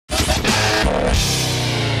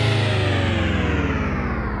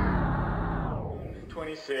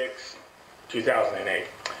26, 2008.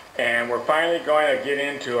 And we're finally going to get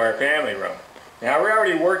into our family room. Now we're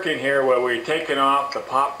already working here where we're taking off the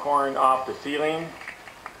popcorn off the ceiling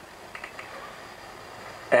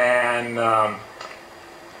and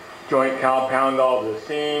joint compound all the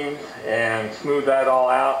seams and smooth that all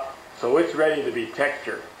out so it's ready to be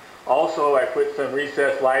textured. Also, I put some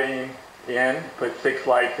recessed lighting in, put 6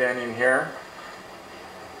 lights in here.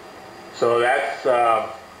 So that's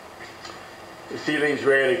the ceiling's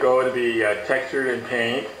ready to go to be textured and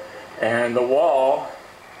paint, and the wall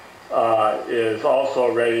is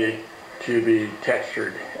also ready to be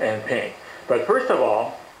textured and paint. But first of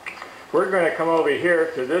all, we're going to come over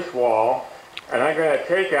here to this wall, and I'm going to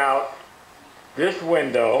take out this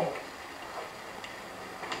window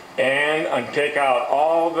and take out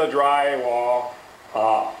all the drywall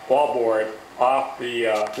wallboard off the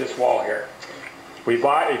this wall here. We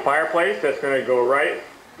bought a fireplace that's going to go right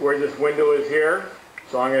where this window is here.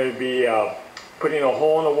 So I'm going to be putting a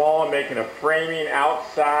hole in the wall and making a framing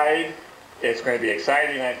outside. It's going to be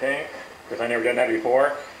exciting, I think, because I've never done that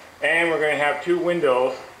before. And we're going to have 2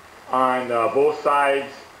 windows on both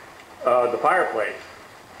sides of the fireplace.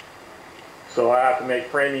 So I have to make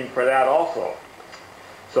framing for that also.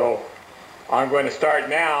 So I'm going to start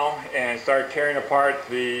now and start tearing apart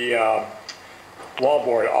the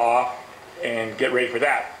wallboard off and get ready for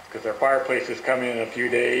that, because our fireplace is coming in a few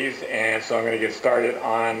days, and so I'm going to get started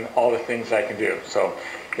on all the things I can do. So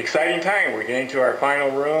exciting time. We're getting to our final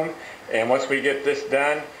room, and once we get this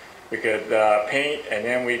done, we could paint, and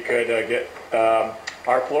then we could get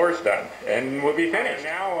our floors done, and we'll be finished.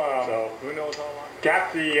 Now, so who knows how long.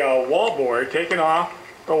 Got the wallboard taken off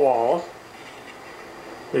the walls.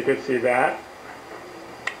 You could see that.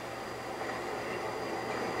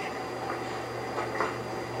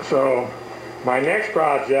 So my next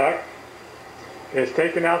project is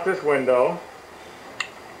taking out this window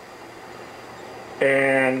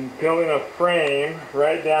and building a frame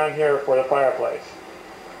right down here for the fireplace.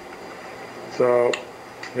 So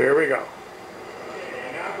here we go.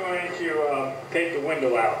 And I'm going to take the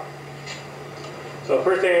window out. So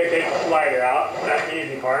first thing, I take the slider out. That's the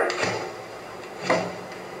easy part.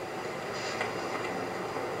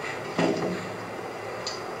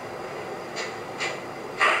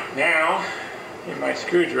 Now, in my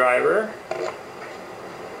screwdriver,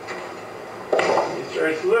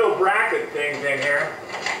 there's little bracket things in here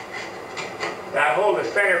that hold the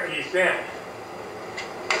centerpiece in.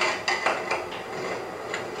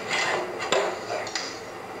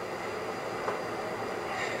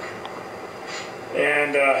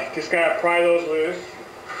 And just gotta pry those loose.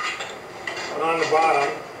 And on the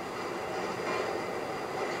bottom.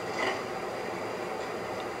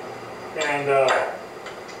 And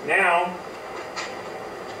now,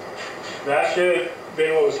 that should have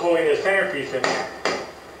been what was holding the centerpiece in there.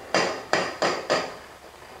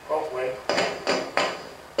 Hopefully.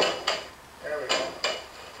 There we go.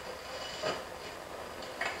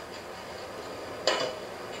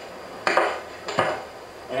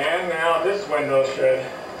 And now this window should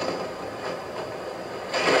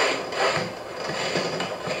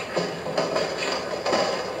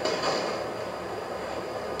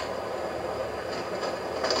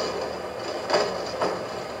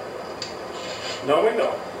no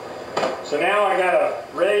window. So now I gotta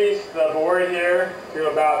raise the board here to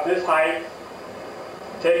about this height,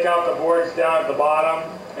 take out the boards down at the bottom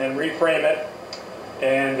and reframe it,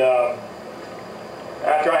 and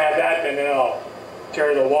after I have that, then I'll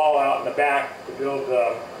tear the wall out in the back to build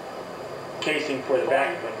the casing for the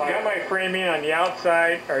back. I got my framing on the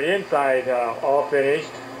outside, or the inside, all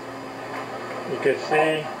finished. You can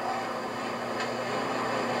see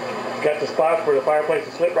got the spot for the fireplace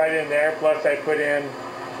to slip right in there, plus I put in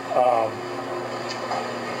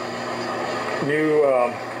new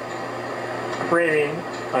framing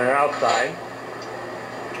on the outside.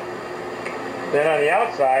 Then on the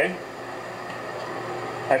outside,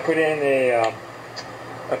 I put in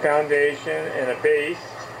a foundation and a base.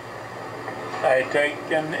 I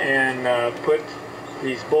taken and put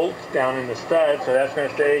these bolts down in the stud, so that's going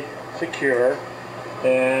to stay secure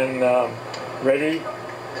and ready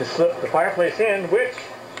to slip the fireplace in, which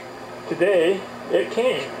today it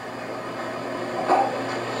came.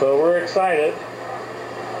 So we're excited.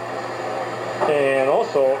 And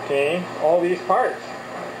also came all these parts.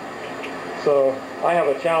 So I have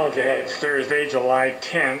a challenge ahead. It's Thursday, July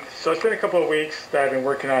 10th. So it's been a couple of weeks that I've been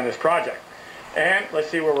working on this project. And let's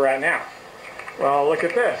see where we're at now. Well, look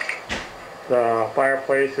at this. The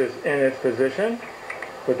fireplace is in its position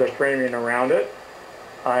with the framing around it.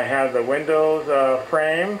 I have the windows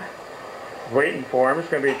framed waiting for them. It's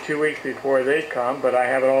going to be 2 weeks before they come, but I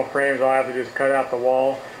have it all framed. I'll have to just cut out the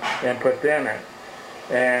wall and put them in.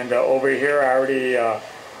 And over here I already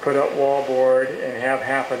put up wallboard and have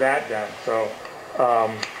half of that done. So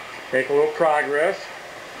make a little progress.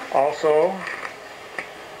 Also,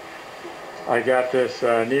 I got this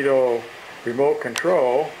neato remote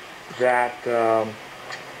control that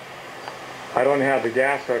I don't have the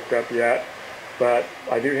gas hooked up yet, but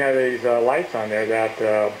I do have these lights on there that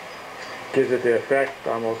gives it the effect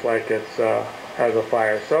almost like it's has a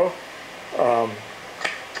fire. So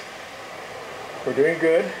we're doing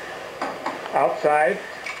good. Outside,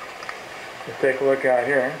 let's take a look out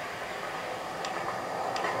here.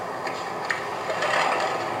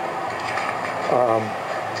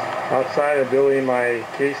 Outside, I'm building my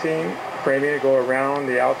casing framing to go around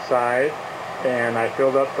the outside, and I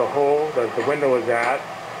filled up the hole that the window was at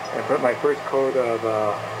and put my first coat of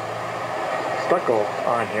stucco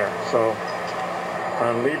on here. So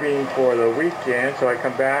I'm leaving for the weekend, so I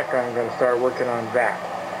come back, I'm going to start working on that.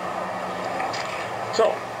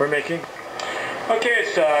 So we're making, okay,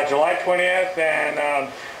 it's July 20th,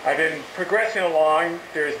 and I've been progressing along.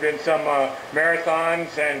 There's been some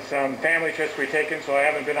marathons and some family trips we've taken, so I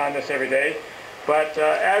haven't been on this every day. But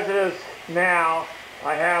as it is now,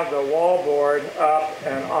 I have the wallboard up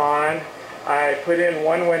and on. I put in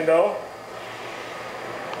one window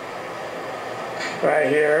right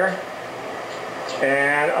here,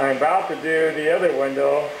 and I'm about to do the other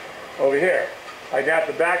window over here. I got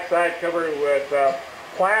the back side covered with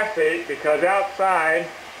plastic because outside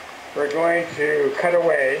we're going to cut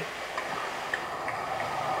away.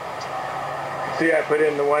 See, I put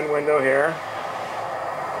in the one window here,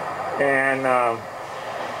 and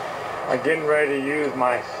I'm getting ready to use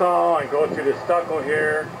my saw and go through the stucco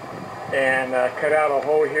here and cut out a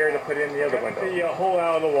hole here to put in the other window. Cut the hole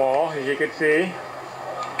out of the wall, as you can see,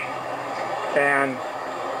 and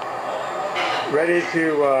ready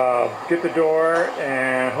to get the door,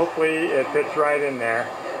 and hopefully it fits right in there.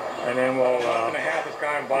 And then we'll, a month and a half has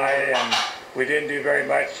gone by, and we didn't do very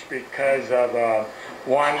much because of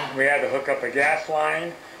one, we had to hook up a gas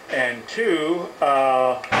line, and two,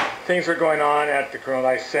 things were going on at the Corona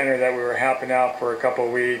Life Center that we were helping out for a couple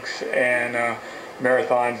of weeks, and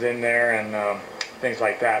marathons in there and things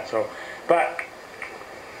like that. So, but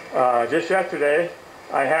just yesterday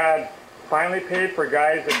I had finally paid for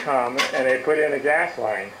guys to come, and they put in a gas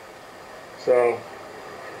line. So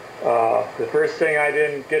the first thing I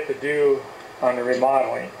didn't get to do on the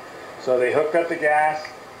remodeling. So they hooked up the gas,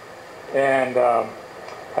 and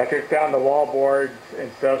I took down the wallboards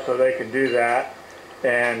and stuff so they can do that.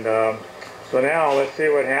 And so now let's see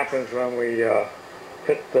what happens when we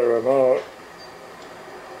hit the remote.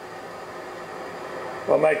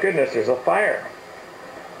 Well, my goodness, there's a fire.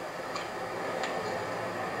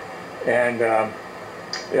 And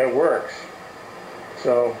it works.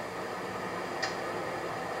 So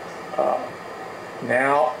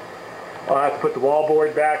now I'll have to put the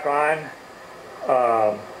wallboard back on,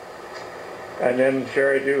 and then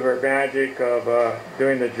Sherry do her magic of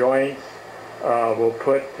doing the joints. We'll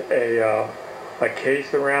put a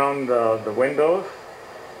case around the windows,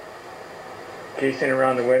 casing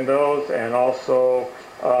around the windows, and also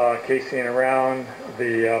casing around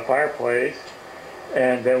the fireplace.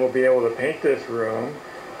 And then we'll be able to paint this room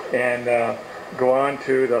and go on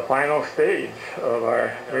to the final stage of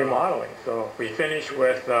our remodeling. So we finished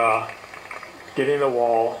with getting the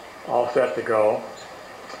wall all set to go.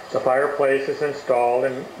 The fireplace is installed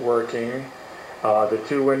and working. The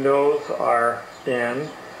two windows are in.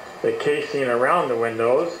 The casing around the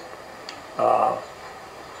windows are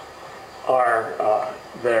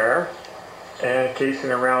there, and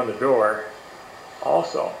casing around the door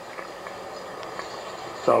also.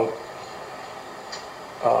 So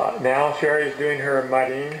now Sherry's doing her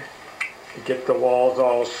mudding to get the walls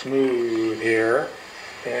all smooth here,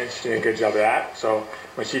 and she's doing a good job of that. So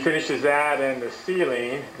when she finishes that and the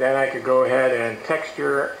ceiling, then I could go ahead and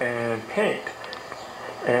texture and paint.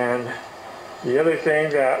 And the other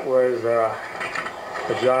thing that was a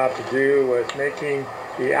job to do was making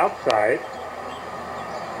the outside,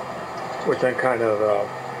 which I'm kind of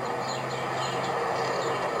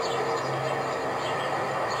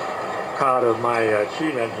proud of my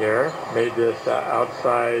achievement here. Made this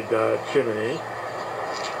outside chimney.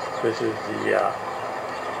 This is the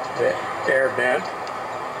air vent,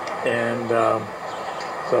 and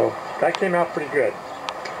so that came out pretty good,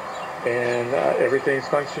 and everything's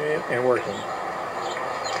functioning and working.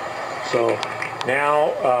 So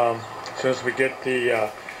now since we get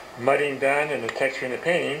the mudding done and the texture and the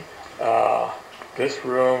painting, this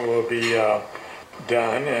room will be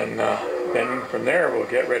done, and then from there we'll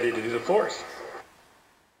get ready to do the floors.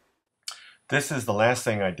 This is the last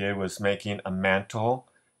thing I did, was making a mantle,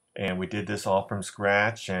 and we did this all from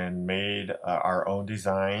scratch and made our own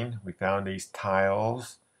design. We found these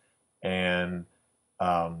tiles and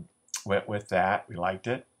went with that. We liked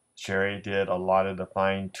it. Sherry did a lot of the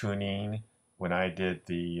fine tuning when I did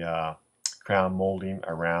the crown molding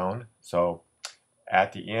around. So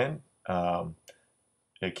at the end,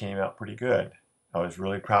 it came out pretty good. I was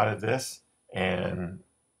really proud of this, and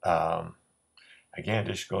again,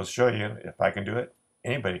 just goes to show you, if I can do it,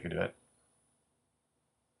 anybody can do it.